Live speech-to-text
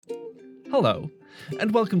Hello,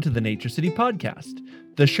 and welcome to the Nature City Podcast,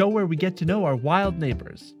 the show where we get to know our wild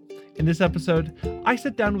neighbors. In this episode, I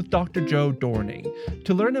sit down with Dr. Jo Dorning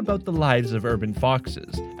to learn about the lives of urban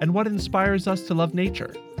foxes and what inspires us to love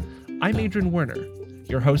nature. I'm Adrian Werner,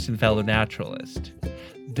 your host and fellow naturalist.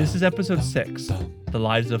 This is episode 6, The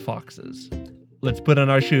Lives of Foxes. Let's put on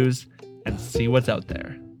our shoes and see what's out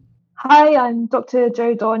there. Hi, I'm Dr.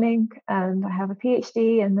 Jo Dorning, and I have a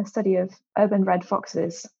PhD in the study of urban red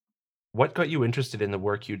foxes. What got you interested in the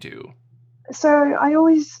work you do? So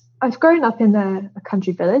I've grown up in a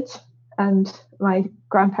country village, and my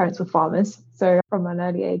grandparents were farmers. So from an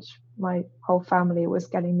early age, my whole family was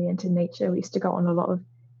getting me into nature. We used to go on a lot of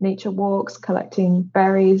nature walks, collecting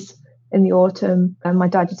berries in the autumn, and my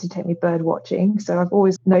dad used to take me bird watching. So I've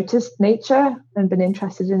always noticed nature and been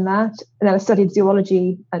interested in that. And then I studied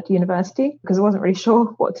zoology at university because I wasn't really sure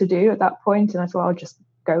what to do at that point, and I thought I'll just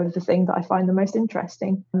go with the thing that I find the most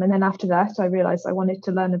interesting. And then after that, I realized I wanted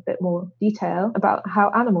to learn a bit more detail about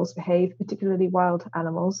how animals behave, particularly wild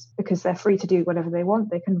animals, because they're free to do whatever they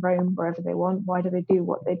want. They can roam wherever they want. Why do they do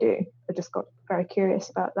what they do? I just got very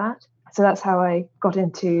curious about that. So that's how I got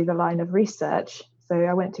into the line of research. So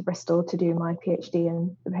I went to Bristol to do my PhD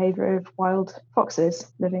in the behavior of wild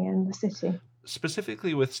foxes living in the city.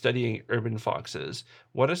 Specifically with studying urban foxes,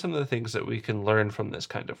 what are some of the things that we can learn from this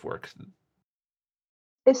kind of work?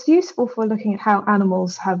 It's useful for looking at how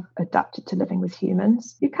animals have adapted to living with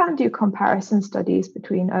humans. You can do comparison studies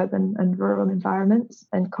between urban and rural environments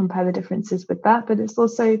and compare the differences with that, but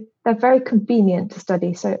they're very convenient to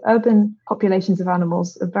study. So urban populations of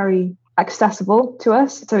animals are very accessible to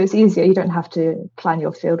us. So it's easier. You don't have to plan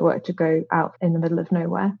your fieldwork to go out in the middle of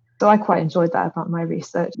nowhere. So I quite enjoyed that about my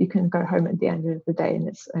research. You can go home at the end of the day and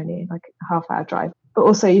it's only like a half-hour drive. But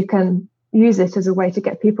also you can use it as a way to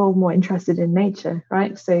get people more interested in nature,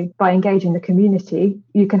 right? So by engaging the community,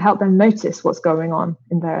 you can help them notice what's going on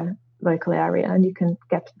in their local area, and you can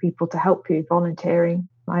get people to help you volunteering.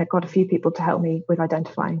 I got a few people to help me with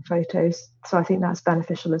identifying photos. So I think that's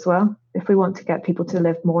beneficial as well. If we want to get people to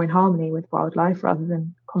live more in harmony with wildlife rather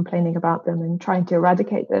than complaining about them and trying to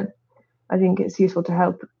eradicate them, I think it's useful to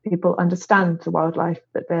help people understand the wildlife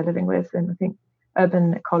that they're living with. And I think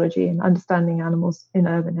urban ecology and understanding animals in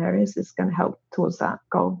urban areas is going to help towards that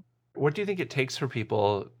goal. What do you think it takes for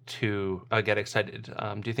people to get excited?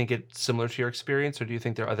 Do you think it's similar to your experience, or do you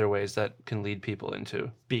think there are other ways that can lead people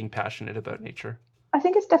into being passionate about nature? I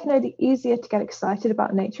think it's definitely easier to get excited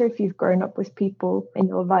about nature if you've grown up with people in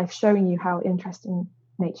your life showing you how interesting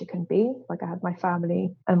nature can be. Like I had my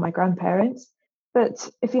family and my grandparents. But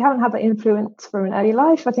if you haven't had that influence from an early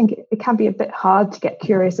life, I think it can be a bit hard to get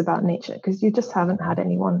curious about nature because you just haven't had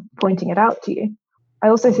anyone pointing it out to you. I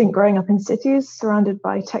also think growing up in cities surrounded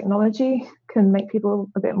by technology can make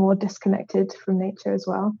people a bit more disconnected from nature as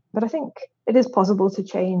well. But I think it is possible to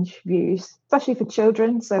change views, especially for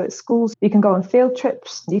children. So at schools, you can go on field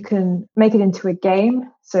trips. You can make it into a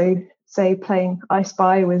game. So say playing I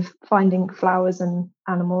Spy with finding flowers and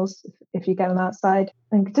animals if you get them outside,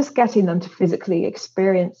 and just getting them to physically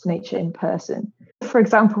experience nature in person. For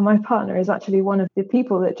example, my partner is actually one of the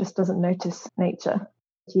people that just doesn't notice nature.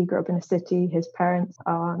 He grew up in a city. His parents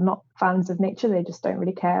are not fans of nature. They just don't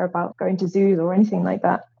really care about going to zoos or anything like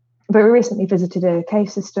that. But we recently visited a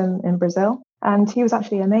cave system in Brazil, and he was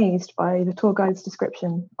actually amazed by the tour guide's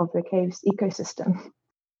description of the cave's ecosystem.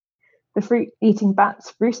 The fruit-eating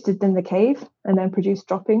bats roosted in the cave and then produced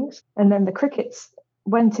droppings. And then the crickets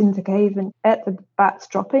went into the cave and ate the bats'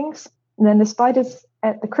 droppings. And then the spiders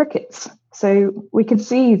ate the crickets. So we could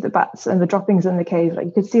see the bats and the droppings in the cave. Like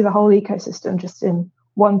you could see the whole ecosystem just in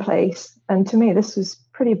one place. And to me, this was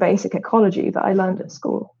pretty basic ecology that I learned at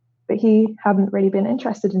school. But he hadn't really been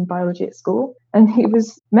interested in biology at school. And he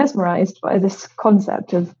was mesmerized by this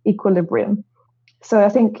concept of equilibrium. So I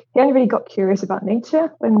think he only really got curious about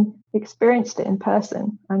nature when he experienced it in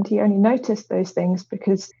person, and he only noticed those things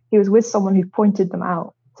because he was with someone who pointed them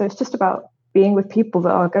out. So it's just about being with people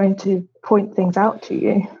that are going to point things out to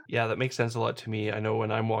you. Yeah, that makes sense a lot to me. I know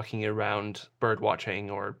when I'm walking around bird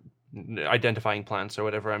watching or identifying plants or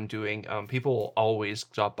whatever I'm doing, people will always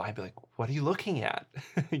stop by and be like, "What are you looking at?"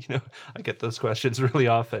 I get those questions really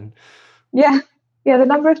often. Yeah, the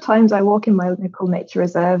number of times I walk in my local nature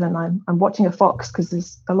reserve and I'm watching a fox, because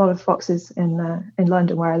there's a lot of foxes in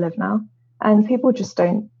London where I live now, and people just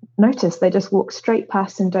don't notice. They just walk straight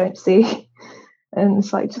past and don't see. And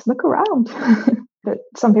it's like, just look around. But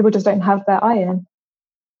some people just don't have their eye in.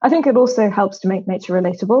 I think it also helps to make nature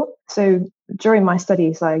relatable. So during my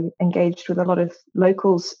studies, I engaged with a lot of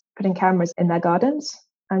locals putting cameras in their gardens,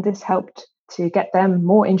 and this helped to get them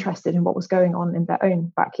more interested in what was going on in their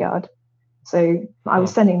own backyard. So I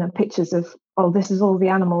was sending them pictures of, oh, this is all the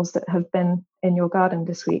animals that have been in your garden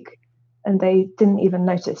this week. And they didn't even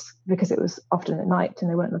notice because it was often at night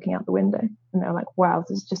and they weren't looking out the window. And they were like, wow,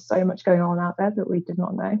 there's just so much going on out there that we did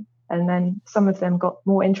not know. And then some of them got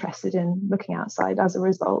more interested in looking outside as a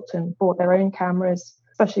result and bought their own cameras,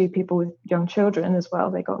 especially people with young children as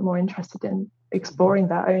well. They got more interested in exploring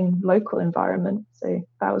their own local environment. So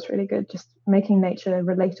that was really good, just making nature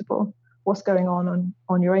relatable. What's going on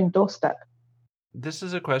your own doorstep. This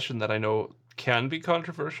is a question that I know can be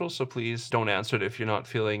controversial, so please don't answer it if you're not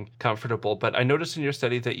feeling comfortable. But I noticed in your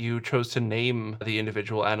study that you chose to name the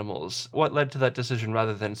individual animals. What led to that decision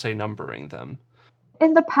rather than, say, numbering them?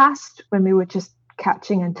 In the past, when we were just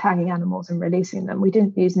catching and tagging animals and releasing them, we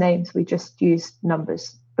didn't use names, we just used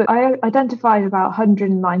numbers. But I identified about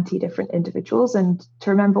 190 different individuals, and to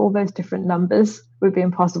remember all those different numbers would be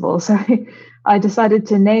impossible. So I decided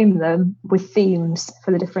to name them with themes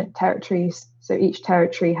for the different territories. So each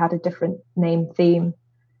territory had a different name theme.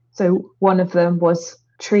 So one of them was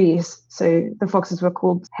trees. So the foxes were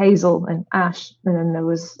called Hazel and Ash. And then there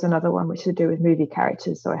was another one which had to do with movie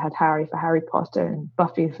characters. So I had Harry for Harry Potter and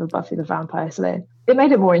Buffy for Buffy the Vampire Slayer. It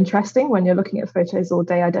made it more interesting when you're looking at photos all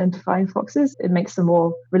day identifying foxes. It makes them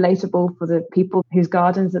more relatable for the people whose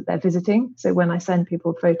gardens that they're visiting. So when I send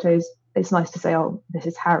people photos, it's nice to say, oh, this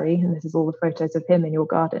is Harry and this is all the photos of him in your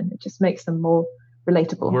garden. It just makes them more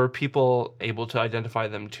relatable. Were people able to identify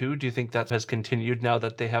them too? Do you think that has continued now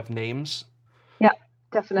that they have names? Yeah,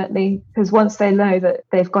 definitely. Because once they know that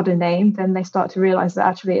they've got a name, then they start to realize that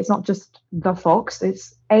actually it's not just the fox,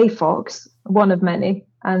 it's a fox, one of many.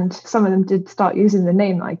 And some of them did start using the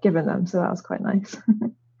name that I'd given them. So that was quite nice.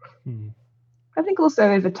 I think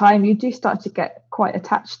also over time, you do start to get quite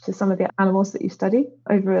attached to some of the animals that you study.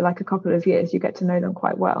 Over like a couple of years, you get to know them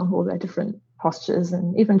quite well, all their different postures,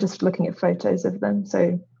 and even just looking at photos of them.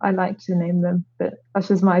 So I like to name them, but that's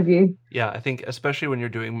just my view. Yeah, I think especially when you're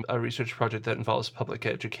doing a research project that involves public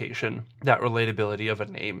education, that relatability of a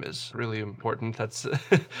name is really important. That's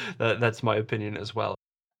that's my opinion as well.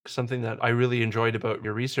 Something that I really enjoyed about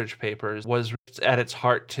your research papers was at its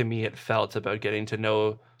heart to me, it felt about getting to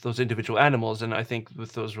know those individual animals. And I think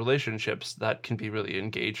with those relationships, that can be really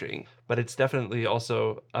engaging. But it's definitely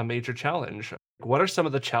also a major challenge. What are some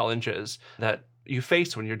of the challenges that you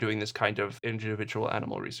face when you're doing this kind of individual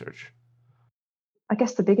animal research? I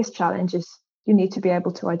guess the biggest challenge is you need to be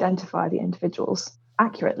able to identify the individuals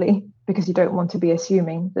accurately, because you don't want to be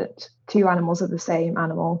assuming that two animals are the same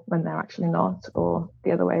animal when they're actually not, or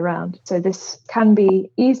the other way around. So this can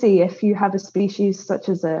be easy if you have a species such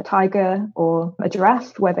as a tiger or a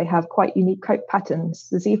giraffe where they have quite unique coat patterns.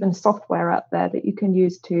 There's even software out there that you can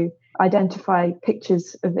use to identify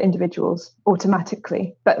pictures of individuals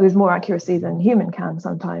automatically, but with more accuracy than human can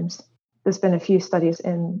sometimes. There's been a few studies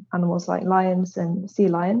in animals like lions and sea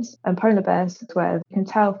lions and polar bears where you can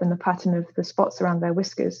tell from the pattern of the spots around their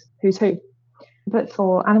whiskers who's who. But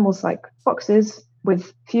for animals like foxes,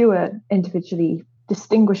 with fewer individually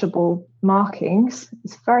distinguishable markings,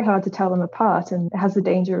 it's very hard to tell them apart, and it has the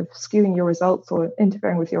danger of skewing your results or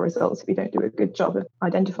interfering with your results if you don't do a good job of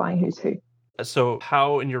identifying who's who. So,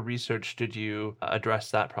 how in your research did you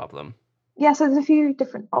address that problem? Yeah, so there's a few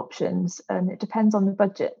different options, and it depends on the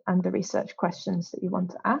budget and the research questions that you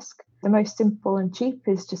want to ask. The most simple and cheap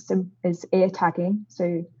is is ear tagging.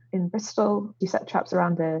 So in Bristol, you set traps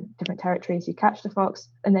around the different territories, you catch the fox,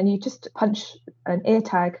 and then you just punch an ear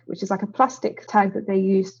tag, which is like a plastic tag that they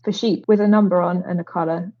use for sheep with a number on and a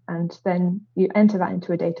collar, and then you enter that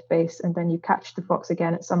into a database, and then you catch the fox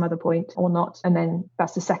again at some other point or not, and then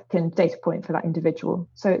that's the second data point for that individual.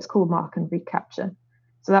 So it's called mark and recapture.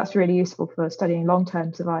 So that's really useful for studying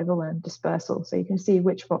long-term survival and dispersal. So you can see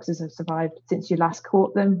which foxes have survived since you last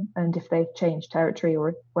caught them and if they've changed territory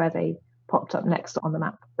or where they popped up next on the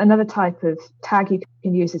map. Another type of tag you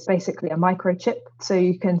can use is basically a microchip. So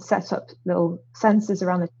you can set up little sensors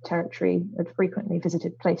around the territory at frequently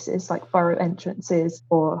visited places like burrow entrances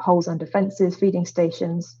or holes under fences, feeding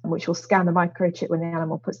stations, which will scan the microchip when the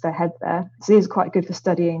animal puts their head there. So these are quite good for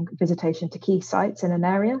studying visitation to key sites in an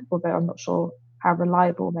area, although I'm not sure how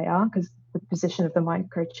reliable they are because the position of the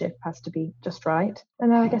microchip has to be just right.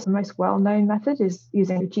 And then I guess the most well-known method is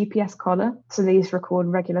using a GPS collar. So these record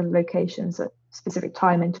regular locations at specific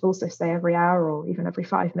time intervals, so say every hour or even every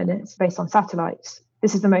 5 minutes based on satellites.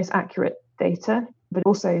 This is the most accurate data, but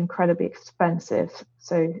also incredibly expensive.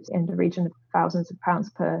 So in the region of thousands of pounds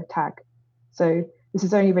per tag. So this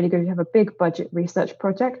is only really good if you have a big budget research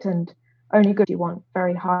project, and only good if you want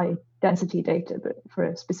very high density data, but for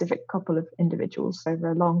a specific couple of individuals over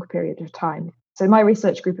a long period of time. So my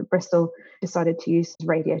research group at Bristol decided to use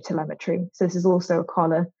radio telemetry. So this is also a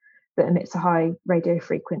collar that emits a high radio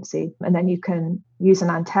frequency. And then you can use an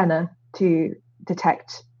antenna to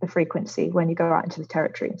detect the frequency when you go out into the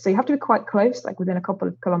territory. So you have to be quite close, like within a couple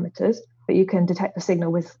of kilometers, but you can detect the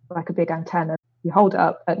signal with like a big antenna. You hold it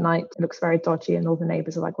up at night, it looks very dodgy, and all the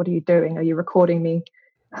neighbors are like, "What are you doing? Are you recording me?"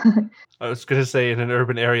 I was going to say, in an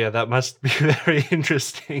urban area, that must be very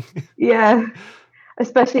interesting. Yeah,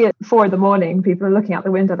 especially at 4 a.m, people are looking out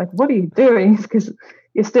the window like, "What are you doing?" Because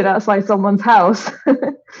you stood outside someone's house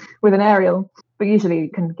with an aerial. But usually you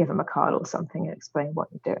can give them a card or something and explain what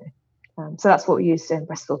you're doing. So that's what we used in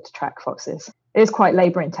Bristol to track foxes. It is quite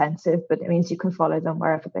labour intensive, but it means you can follow them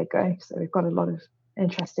wherever they go. So we've got a lot of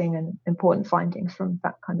interesting and important findings from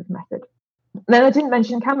that kind of method. And then I didn't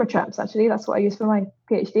mention camera traps, actually. That's what I used for my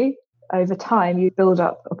PhD. Over time, you build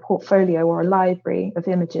up a portfolio or a library of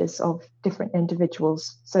images of different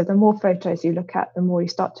individuals. So the more photos you look at, the more you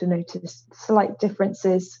start to notice slight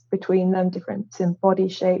differences between them, difference in body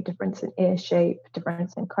shape, difference in ear shape,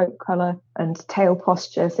 difference in coat colour and tail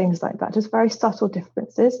posture, things like that. Just very subtle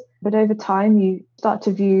differences. But over time, you start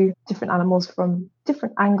to view different animals from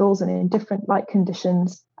different angles and in different light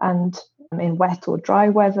conditions, and in wet or dry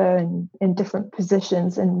weather and in different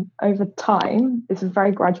positions. And over time, it's a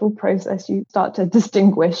very gradual process. You start to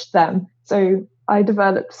distinguish them. So I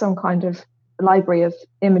developed some kind of library of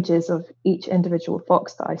images of each individual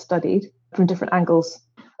fox that I studied from different angles.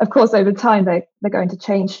 Of course, over time, they're going to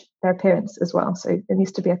change their appearance as well. So there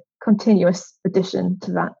needs to be a continuous addition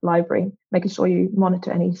to that library, making sure you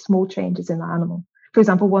monitor any small changes in the animal. For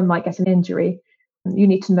example, one might get an injury. You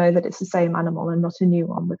need to know that it's the same animal and not a new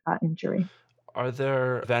one with that injury. Are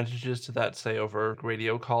there advantages to that, say, over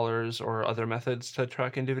radio collars or other methods to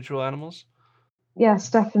track individual animals?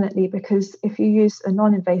 Yes, definitely, because if you use a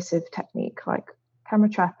non-invasive technique like camera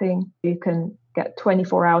trapping, you can get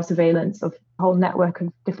 24-hour surveillance of a whole network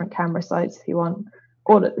of different camera sites if you want,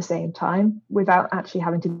 all at the same time, without actually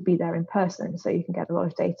having to be there in person. So you can get a lot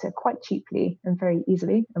of data quite cheaply and very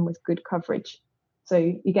easily and with good coverage. So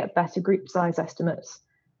you get better group size estimates,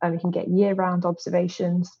 and you can get year-round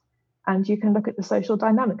observations, and you can look at the social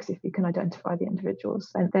dynamics if you can identify the individuals.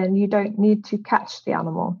 And then you don't need to catch the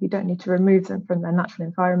animal. You don't need to remove them from their natural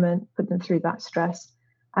environment, put them through that stress.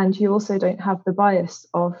 And you also don't have the bias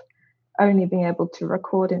of only being able to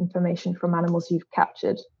record information from animals you've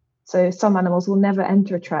captured. So some animals will never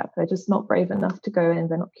enter a trap. They're just not brave enough to go in.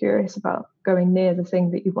 They're not curious about going near the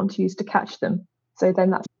thing that you want to use to catch them. So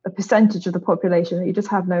then that's a percentage of the population that you just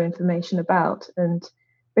have no information about. And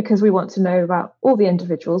because we want to know about all the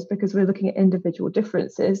individuals, because we're looking at individual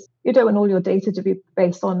differences, you don't want all your data to be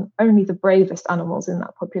based on only the bravest animals in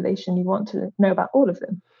that population. You want to know about all of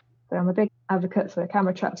them. So I'm a big advocate for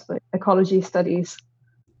camera traps for ecology studies.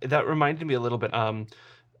 That reminded me a little bit.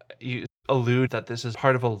 You allude that this is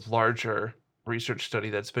part of a larger research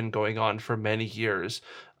study that's been going on for many years.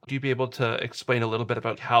 Do you be able to explain a little bit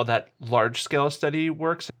about how that large-scale study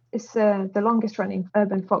works? It's the longest running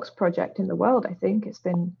urban fox project in the world, I think. It's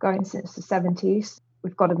been going since the 70s.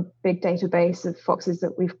 We've got a big database of foxes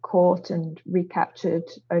that we've caught and recaptured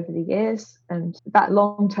over the years. And that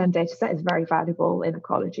long-term data set is very valuable in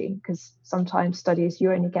ecology, because sometimes studies,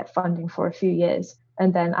 you only get funding for a few years.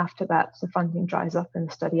 And then after that, the funding dries up and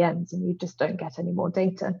the study ends and you just don't get any more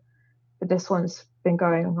data. But this one's been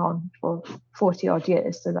going on for 40 odd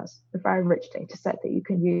years. So that's a very rich data set that you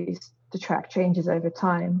can use to track changes over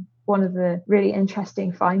time. One of the really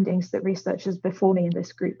interesting findings that researchers before me in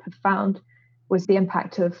this group have found was the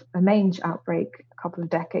impact of a mange outbreak a couple of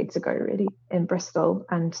decades ago, really, in Bristol.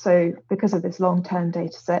 And so because of this long-term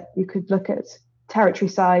data set, you could look at territory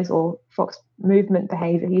size or fox movement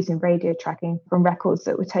behavior using radio tracking from records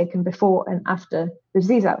that were taken before and after the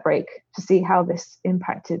disease outbreak to see how this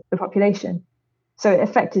impacted the population. So it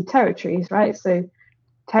affected territories, right? So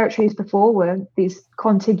territories before were these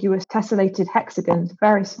contiguous tessellated hexagons,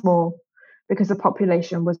 very small, because the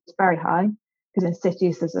population was very high. Because in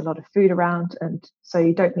cities, there's a lot of food around. And so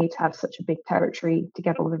you don't need to have such a big territory to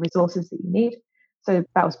get all the resources that you need. So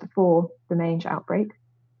that was before the mange outbreak.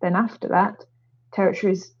 Then after that,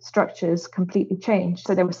 territories' structures completely changed.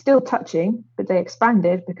 So they were still touching, but they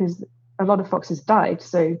expanded because a lot of foxes died.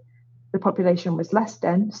 So the population was less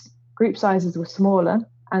dense, group sizes were smaller,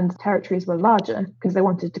 and territories were larger because they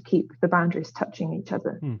wanted to keep the boundaries touching each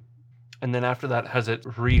other. And then after that, has it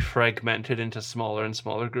refragmented into smaller and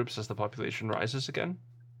smaller groups as the population rises again?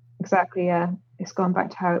 Exactly, yeah. It's gone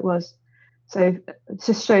back to how it was. So it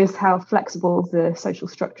just shows how flexible the social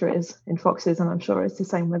structure is in foxes, and I'm sure it's the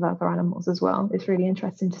same with other animals as well. It's really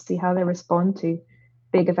interesting to see how they respond to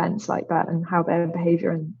big events like that and how their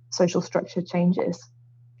behavior and social structure changes.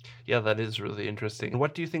 Yeah, that is really interesting.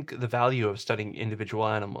 What do you think the value of studying individual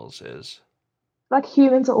animals is? Like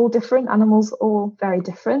humans are all different, animals are all very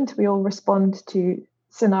different. We all respond to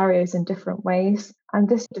scenarios in different ways. And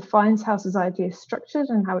this defines how society is structured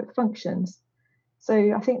and how it functions.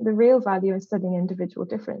 So I think the real value in studying individual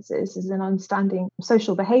differences is in understanding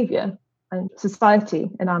social behavior and society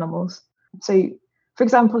in animals. So, for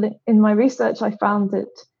example, in my research, I found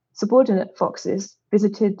that subordinate foxes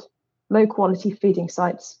visited low quality feeding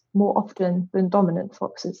sites more often than dominant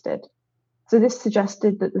foxes did. So this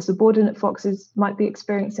suggested that the subordinate foxes might be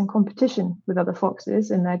experiencing competition with other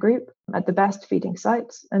foxes in their group at the best feeding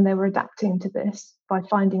sites, and they were adapting to this by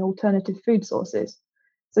finding alternative food sources.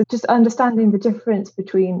 So just understanding the difference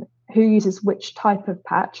between who uses which type of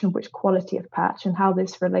patch and which quality of patch and how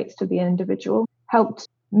this relates to the individual helped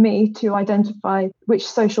me to identify which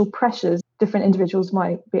social pressures different individuals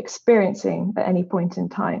might be experiencing at any point in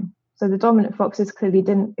time. So the dominant foxes clearly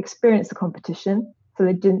didn't experience the competition, so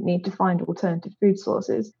they didn't need to find alternative food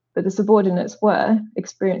sources. But the subordinates were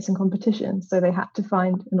experiencing competition, so they had to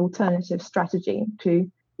find an alternative strategy to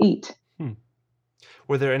eat.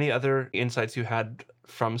 Were there any other insights you had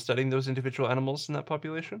from studying those individual animals in that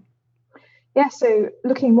population? Yeah, so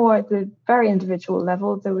looking more at the very individual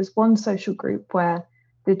level, there was one social group where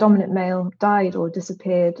the dominant male died or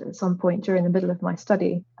disappeared at some point during the middle of my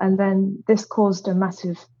study. And then this caused a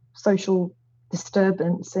massive social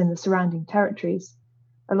disturbance in the surrounding territories.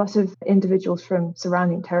 A lot of individuals from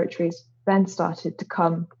surrounding territories then started to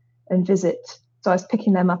come and visit. So I was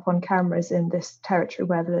picking them up on cameras in this territory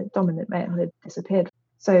where the dominant male had disappeared.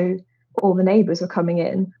 So all the neighbours were coming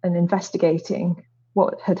in and investigating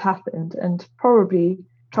what had happened and probably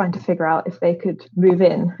trying to figure out if they could move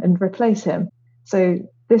in and replace him. So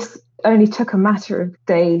this only took a matter of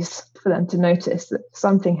days for them to notice that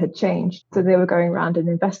something had changed. So they were going around and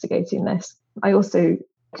investigating this. I also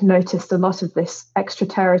noticed a lot of this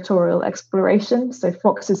extraterritorial exploration. So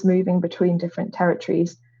foxes moving between different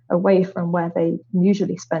territories away from where they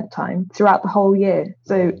usually spent time throughout the whole year.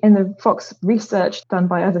 So in the fox research done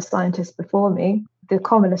by other scientists before me, the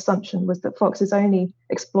common assumption was that foxes only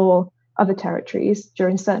explore other territories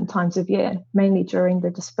during certain times of year, mainly during the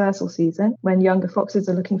dispersal season, when younger foxes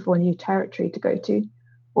are looking for a new territory to go to,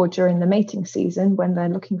 or during the mating season, when they're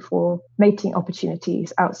looking for mating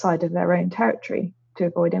opportunities outside of their own territory to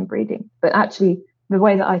avoid inbreeding. But actually, the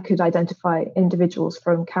way that I could identify individuals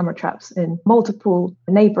from camera traps in multiple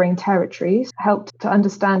neighbouring territories helped to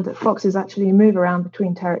understand that foxes actually move around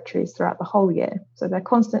between territories throughout the whole year. So they're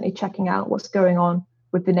constantly checking out what's going on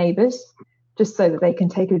with the neighbours, just so that they can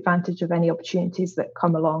take advantage of any opportunities that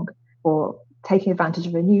come along, or taking advantage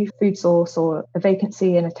of a new food source or a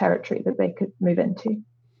vacancy in a territory that they could move into.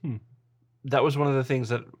 That was one of the things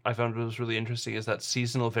that I found was really interesting, is that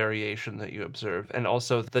seasonal variation that you observe, and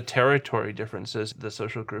also the territory differences, the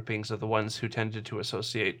social groupings of the ones who tended to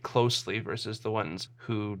associate closely versus the ones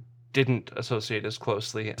who didn't associate as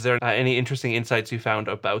closely. Is there any interesting insights you found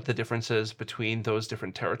about the differences between those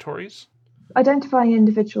different territories? Identifying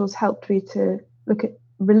individuals helped me to look at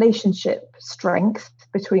relationship strength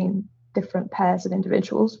between different pairs of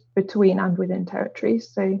individuals, between and within territories.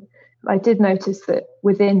 So I did notice that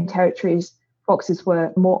within territories, foxes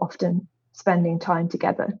were more often spending time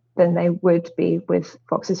together than they would be with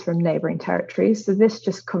foxes from neighbouring territories. So this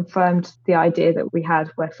just confirmed the idea that we had,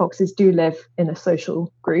 where foxes do live in a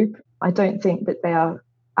social group. I don't think that they are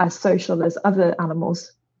as social as other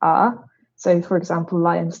animals are. So, for example,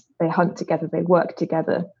 lions, they hunt together, they work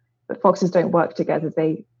together, but foxes don't work together.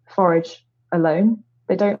 They forage alone.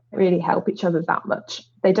 They don't really help each other that much.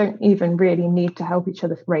 They don't even really need to help each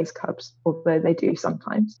other raise cubs, although they do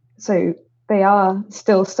sometimes. So they are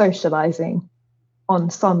still socializing on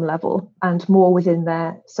some level and more within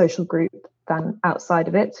their social group than outside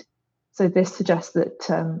of it. So this suggests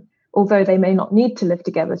that although they may not need to live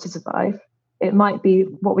together to survive, it might be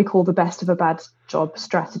what we call the best of a bad job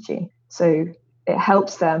strategy. So it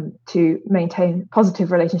helps them to maintain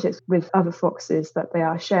positive relationships with other foxes that they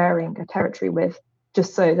are sharing a territory with,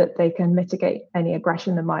 just so that they can mitigate any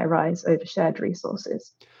aggression that might arise over shared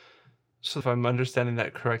resources. So if I'm understanding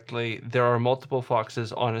that correctly, there are multiple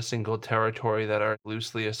foxes on a single territory that are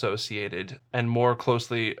loosely associated and more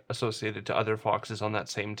closely associated to other foxes on that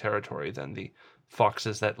same territory than the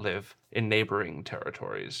foxes that live in neighboring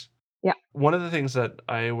territories. Yeah. One of the things that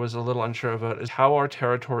I was a little unsure about is how are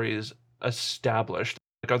territories established?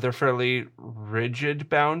 Like, are there fairly rigid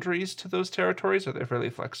boundaries to those territories? Are they fairly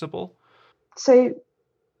flexible? So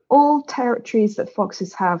all territories that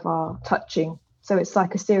foxes have are touching. So it's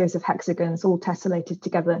like a series of hexagons all tessellated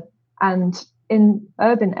together. And in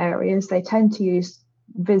urban areas, they tend to use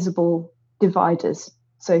visible dividers.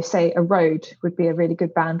 So say a road would be a really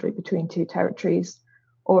good boundary between two territories,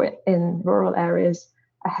 or in rural areas,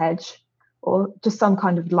 a hedge, or just some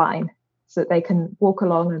kind of line so that they can walk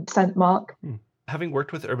along and scent mark. Having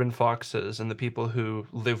worked with urban foxes and the people who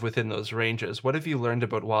live within those ranges, what have you learned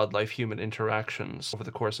about wildlife-human interactions over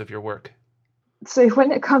the course of your work? So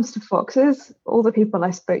when it comes to foxes, all the people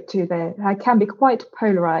I spoke to, they can be quite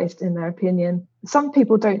polarized in their opinion. Some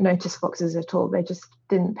people don't notice foxes at all. They just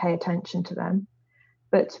didn't pay attention to them.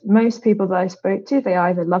 But most people that I spoke to, they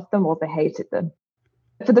either loved them or they hated them.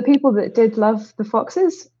 For the people that did love the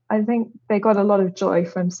foxes, I think they got a lot of joy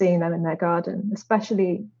from seeing them in their garden,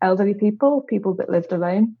 especially elderly people that lived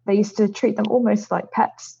alone. They used to treat them almost like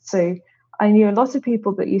pets. So I knew a lot of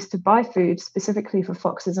people that used to buy food specifically for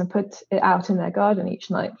foxes and put it out in their garden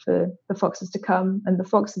each night for the foxes to come. And the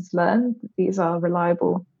foxes learn that these are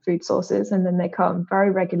reliable food sources. And then they come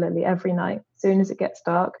very regularly every night, as soon as it gets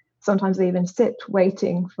dark. Sometimes they even sit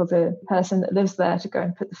waiting for the person that lives there to go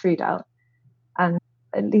and put the food out. And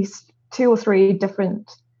at least 2 or 3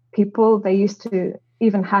 different people, they used to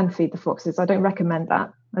even hand feed the foxes. I don't recommend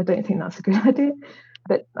that. I don't think that's a good idea.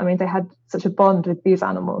 But I mean, they had such a bond with these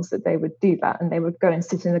animals that they would do that, and they would go and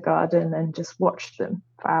sit in the garden and just watch them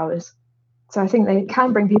for hours. So I think they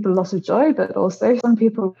can bring people a lot of joy, but also some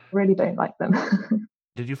people really don't like them.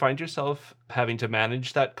 Did you find yourself having to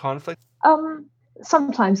manage that conflict?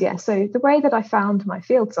 Sometimes, yes. So the way that I found my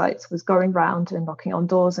field sites was going round and knocking on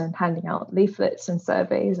doors and handing out leaflets and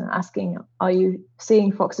surveys and asking, are you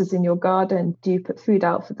seeing foxes in your garden? Do you put food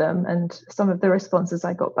out for them? And some of the responses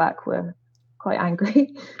I got back were quite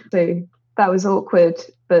angry. So that was awkward,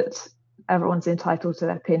 but everyone's entitled to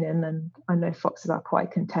their opinion. And I know foxes are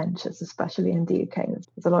quite contentious, especially in the UK.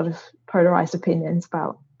 There's a lot of polarized opinions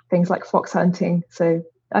about things like fox hunting. So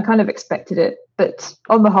I kind of expected it. But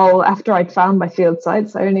on the whole, after I'd found my field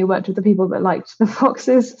sites, I only worked with the people that liked the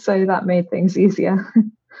foxes. So that made things easier.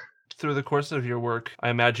 Through the course of your work, I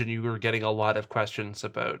imagine you were getting a lot of questions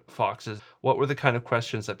about foxes. What were the kind of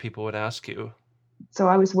questions that people would ask you? So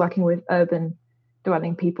I was working with urban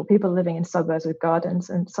dwelling people living in suburbs with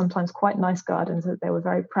gardens, and sometimes quite nice gardens that they were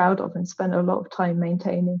very proud of and spent a lot of time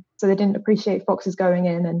maintaining. So they didn't appreciate foxes going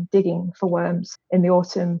in and digging for worms in the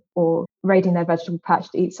autumn or raiding their vegetable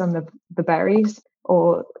patch to eat some of the berries,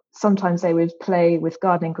 or sometimes they would play with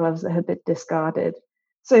gardening gloves that had been discarded.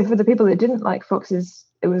 So for the people that didn't like foxes,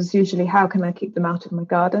 it was usually, how can I keep them out of my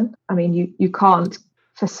garden? I mean, you can't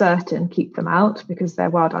for certain keep them out because they're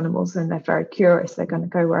wild animals and they're very curious. They're going to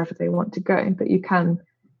go wherever they want to go, but you can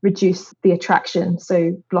reduce the attraction.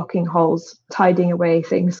 So blocking holes, tidying away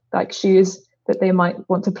things like shoes that they might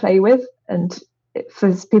want to play with. And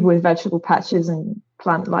for people with vegetable patches and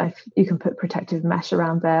plant life, you can put protective mesh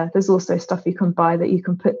around there. There's also stuff you can buy that you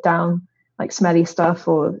can put down, like smelly stuff,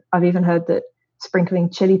 or I've even heard that sprinkling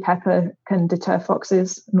chili pepper can deter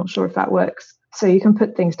foxes. I'm not sure if that works. So you can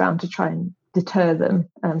put things down to try and deter them.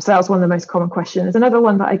 So that was one of the most common questions. Another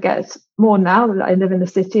one that I get more now that I live in the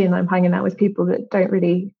city and I'm hanging out with people that don't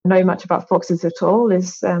really know much about foxes at all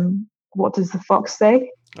is, what does the fox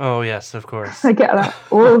say? Oh, yes, of course. I get that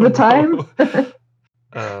all the time. No.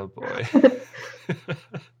 Oh, boy.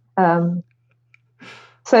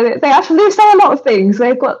 So they actually say a lot of things.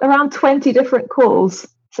 They've got around 20 different calls.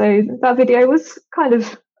 So that video was kind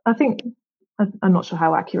of, I think, I'm not sure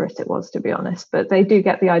how accurate it was, to be honest, but they do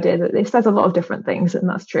get the idea that it says a lot of different things, and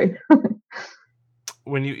that's true.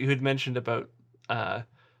 When you had mentioned about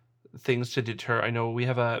things to deter, I know we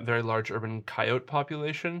have a very large urban coyote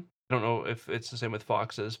population. I don't know if it's the same with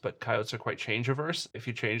foxes, but coyotes are quite change averse. If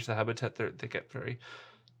you change the habitat, they get very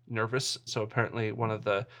nervous. So apparently one of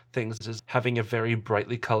the things is having a very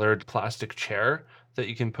brightly colored plastic chair that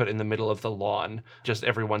you can put in the middle of the lawn just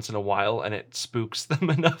every once in a while, and it spooks them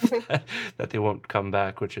enough that they won't come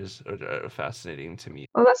back, which is fascinating to me.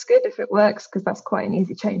 Well, that's good if it works, because that's quite an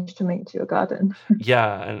easy change to make to your garden.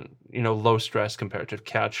 Yeah, and low stress compared to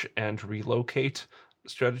catch and relocate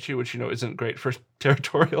strategy, which isn't great for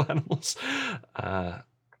territorial animals.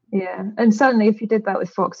 Yeah, and certainly if you did that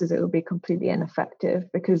with foxes, it would be completely ineffective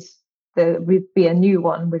because there would be a new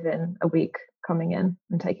one within a week coming in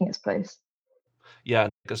and taking its place. Yeah,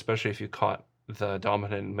 especially if you caught the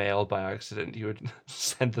dominant male by accident, you would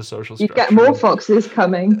send the social You'd structure. get more foxes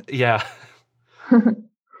coming. Yeah.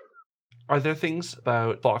 Are there things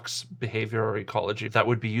about fox behavior or ecology that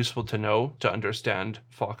would be useful to know to understand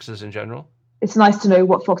foxes in general? It's nice to know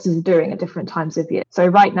what foxes are doing at different times of year. So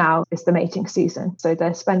right now it's the mating season. So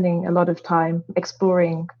they're spending a lot of time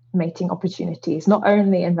exploring mating opportunities, not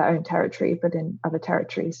only in their own territory, but in other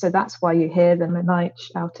territories. So that's why you hear them at night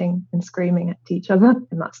shouting and screaming at each other.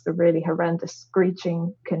 And that's the really horrendous screeching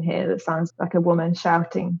you can hear that sounds like a woman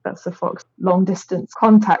shouting. That's the fox long distance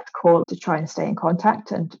contact call to try and stay in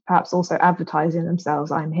contact, and perhaps also advertising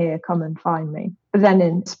themselves, I'm here, come and find me. But then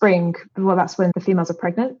in spring, well, that's when the females are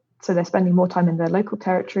pregnant. So they're spending more time in their local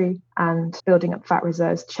territory and building up fat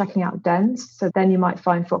reserves, checking out dens. So then you might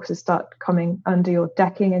find foxes start coming under your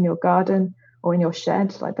decking in your garden or in your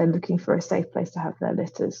shed, like they're looking for a safe place to have their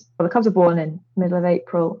litters. Well, the cubs are born in middle of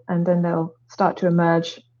April, and then they'll start to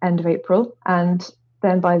emerge end of April. And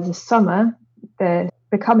then by the summer, they're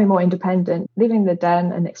becoming more independent, leaving the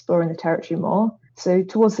den and exploring the territory more. So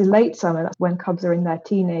towards the late summer, that's when cubs are in their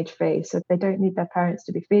teenage phase, so they don't need their parents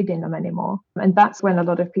to be feeding them anymore. And that's when a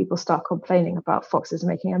lot of people start complaining about foxes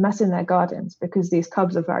making a mess in their gardens, because these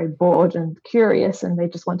cubs are very bored and curious and they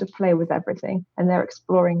just want to play with everything. And they're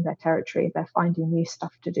exploring their territory, they're finding new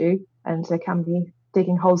stuff to do, and they can be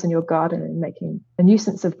digging holes in your garden and making a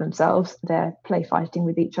nuisance of themselves. They're play fighting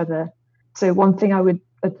with each other. So one thing I would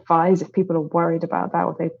advise, if people are worried about that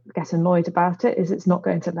or they get annoyed about it, is it's not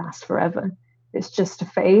going to last forever. It's just a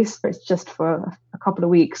phase, it's just for a couple of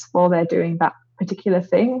weeks while they're doing that particular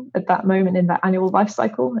thing at that moment in their annual life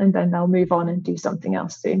cycle, and then they'll move on and do something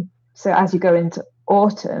else soon. So as you go into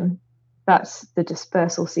autumn, that's the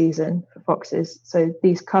dispersal season for foxes. So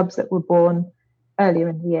these cubs that were born earlier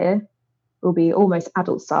in the year will be almost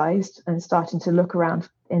adult-sized and starting to look around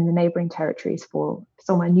in the neighbouring territories for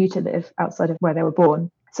somewhere new to live outside of where they were born.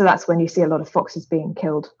 So that's when you see a lot of foxes being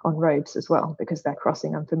killed on roads as well, because they're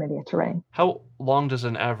crossing unfamiliar terrain. How long does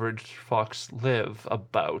an average fox live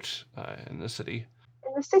about in the city?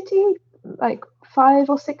 In the city, like 5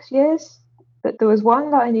 or 6 years. But there was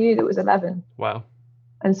one that I knew that was 11. Wow.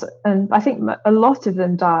 And I think a lot of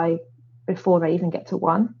them die before they even get to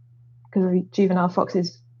 1, because of juvenile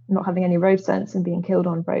foxes not having any road sense and being killed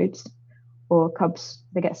on roads, or cubs,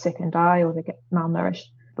 they get sick and die, or they get malnourished.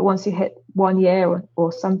 But once you hit 1 year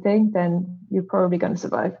or something, then you're probably going to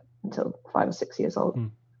survive until 5 or 6 years old.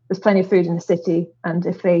 There's plenty of food in the city, and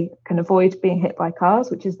if they can avoid being hit by cars,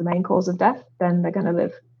 which is the main cause of death, then they're going to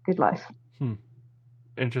live a good life.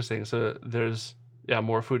 Interesting. So there's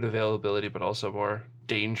more food availability, but also more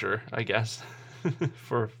danger, I guess,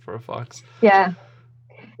 for a fox. Yeah.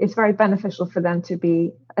 It's very beneficial for them to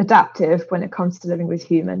be adaptive when it comes to living with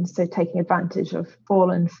humans. So taking advantage of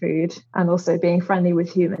fallen food and also being friendly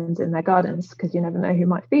with humans in their gardens, because you never know who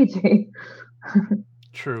might feed you.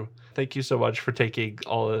 True. Thank you so much for taking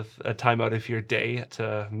all of time out of your day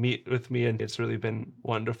to meet with me. And it's really been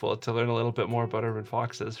wonderful to learn a little bit more about urban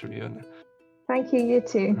foxes from you. Thank you, you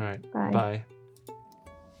too. All right. Bye. Bye.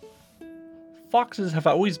 Foxes have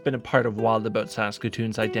always been a part of Wild About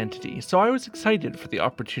Saskatoon's identity, so I was excited for the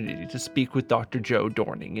opportunity to speak with Dr. Jo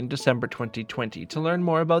Dorning in December 2020 to learn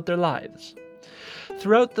more about their lives.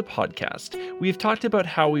 Throughout the podcast, we've talked about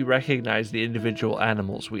how we recognize the individual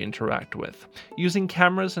animals we interact with. Using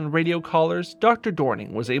cameras and radio collars, Dr.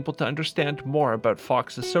 Dorning was able to understand more about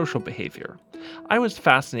foxes' social behavior. I was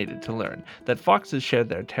fascinated to learn that foxes share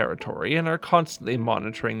their territory and are constantly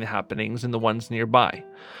monitoring the happenings in the ones nearby.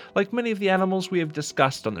 Like many of the animals we have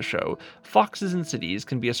discussed on the show, foxes in cities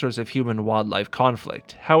can be a source of human-wildlife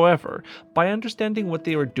conflict. However, by understanding what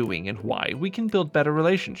they are doing and why, we can build better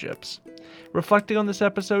relationships. Reflecting on this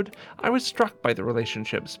episode, I was struck by the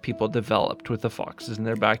relationships people developed with the foxes in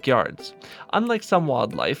their backyards. Unlike some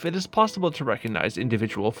wildlife, it is possible to recognize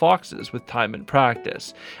individual foxes with time and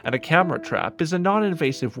practice, and a camera trap is a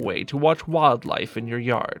non-invasive way to watch wildlife in your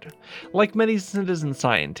yard. Like many citizen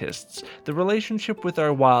scientists, the relationship with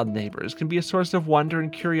our wild neighbors can be a source of wonder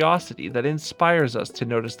and curiosity that inspires us to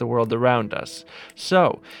notice the world around us.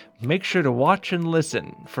 So, make sure to watch and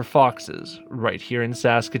listen for foxes right here in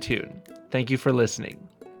Saskatoon. Thank you for listening.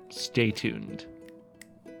 Stay tuned.